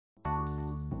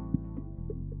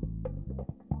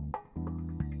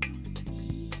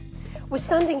We're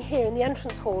standing here in the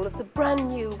entrance hall of the brand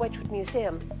new Wedgwood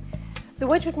Museum. The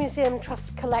Wedgwood Museum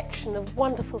Trust's collection of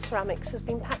wonderful ceramics has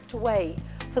been packed away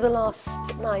for the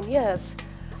last 9 years,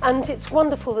 and it's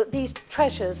wonderful that these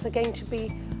treasures are going to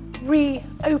be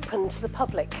reopened to the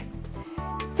public.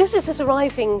 Visitors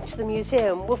arriving to the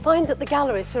museum will find that the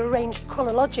galleries are arranged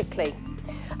chronologically,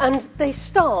 and they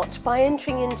start by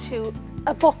entering into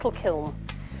a bottle kiln.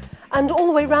 And all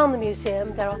the way around the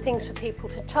museum there are things for people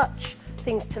to touch,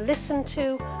 things to listen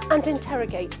to and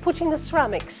interrogate, putting the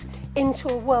ceramics into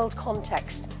a world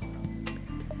context.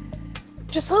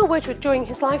 Josiah Wedgwood, during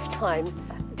his lifetime,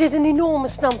 did an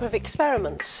enormous number of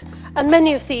experiments, and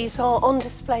many of these are on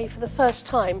display for the first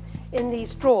time in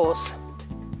these drawers.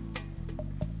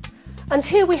 And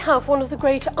here we have one of the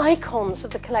great icons of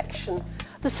the collection,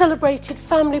 the celebrated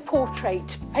family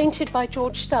portrait painted by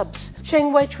George Stubbs,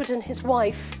 showing Wedgwood and his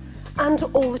wife and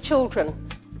all the children.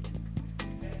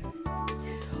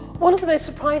 One of the most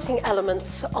surprising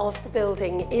elements of the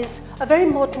building is a very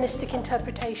modernistic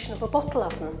interpretation of a bottle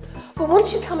oven. But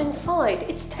once you come inside,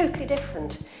 it's totally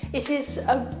different. It is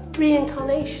a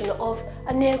reincarnation of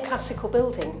a neoclassical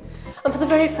building. And for the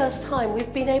very first time,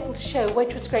 we've been able to show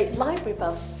Wedgwood's great library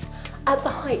busts at the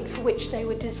height for which they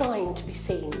were designed to be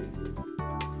seen.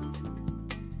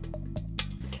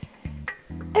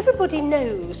 Everybody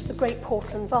knows the great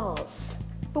porcelain vase.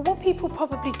 But what people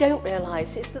probably don't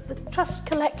realise is that the Trust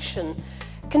collection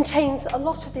contains a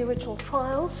lot of the original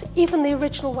trials, even the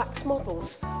original wax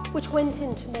models, which went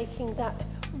into making that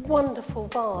wonderful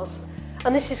vase.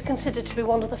 And this is considered to be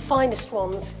one of the finest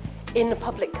ones in the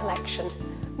public collection,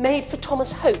 made for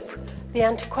Thomas Hope, the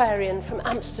antiquarian from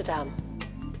Amsterdam.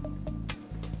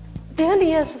 The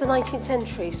early years of the 19th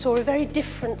century saw a very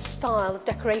different style of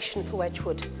decoration for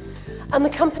Wedgwood, and the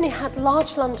company had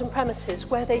large London premises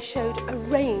where they showed a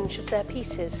range of their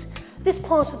pieces. This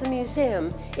part of the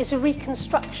museum is a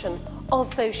reconstruction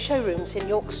of those showrooms in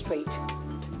York Street.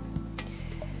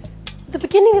 The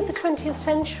beginning of the 20th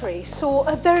century saw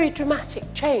a very dramatic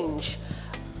change.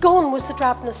 Gone was the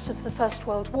drabness of the First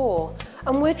World War,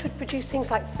 and Wedgwood produced things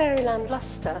like Fairyland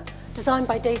Lustre, designed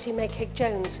by Daisy May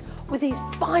Cake-Jones, with these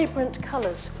vibrant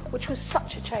colours, which was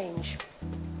such a change.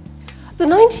 The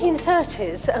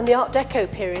 1930s and the Art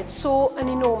Deco period saw an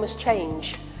enormous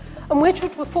change, and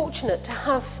Wedgwood were fortunate to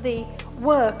have the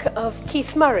work of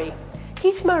Keith Murray.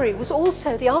 Keith Murray was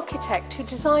also the architect who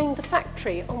designed the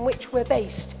factory on which we're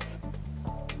based.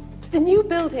 The new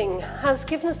building has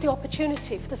given us the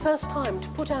opportunity for the first time to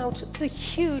put out the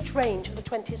huge range of the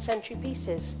 20th century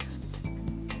pieces.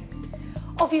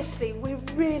 Obviously, we're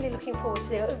really looking forward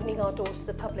to opening our doors to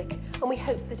the public, and we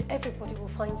hope that everybody will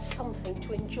find something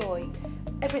to enjoy,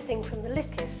 everything from the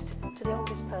littlest to the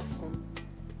oldest person.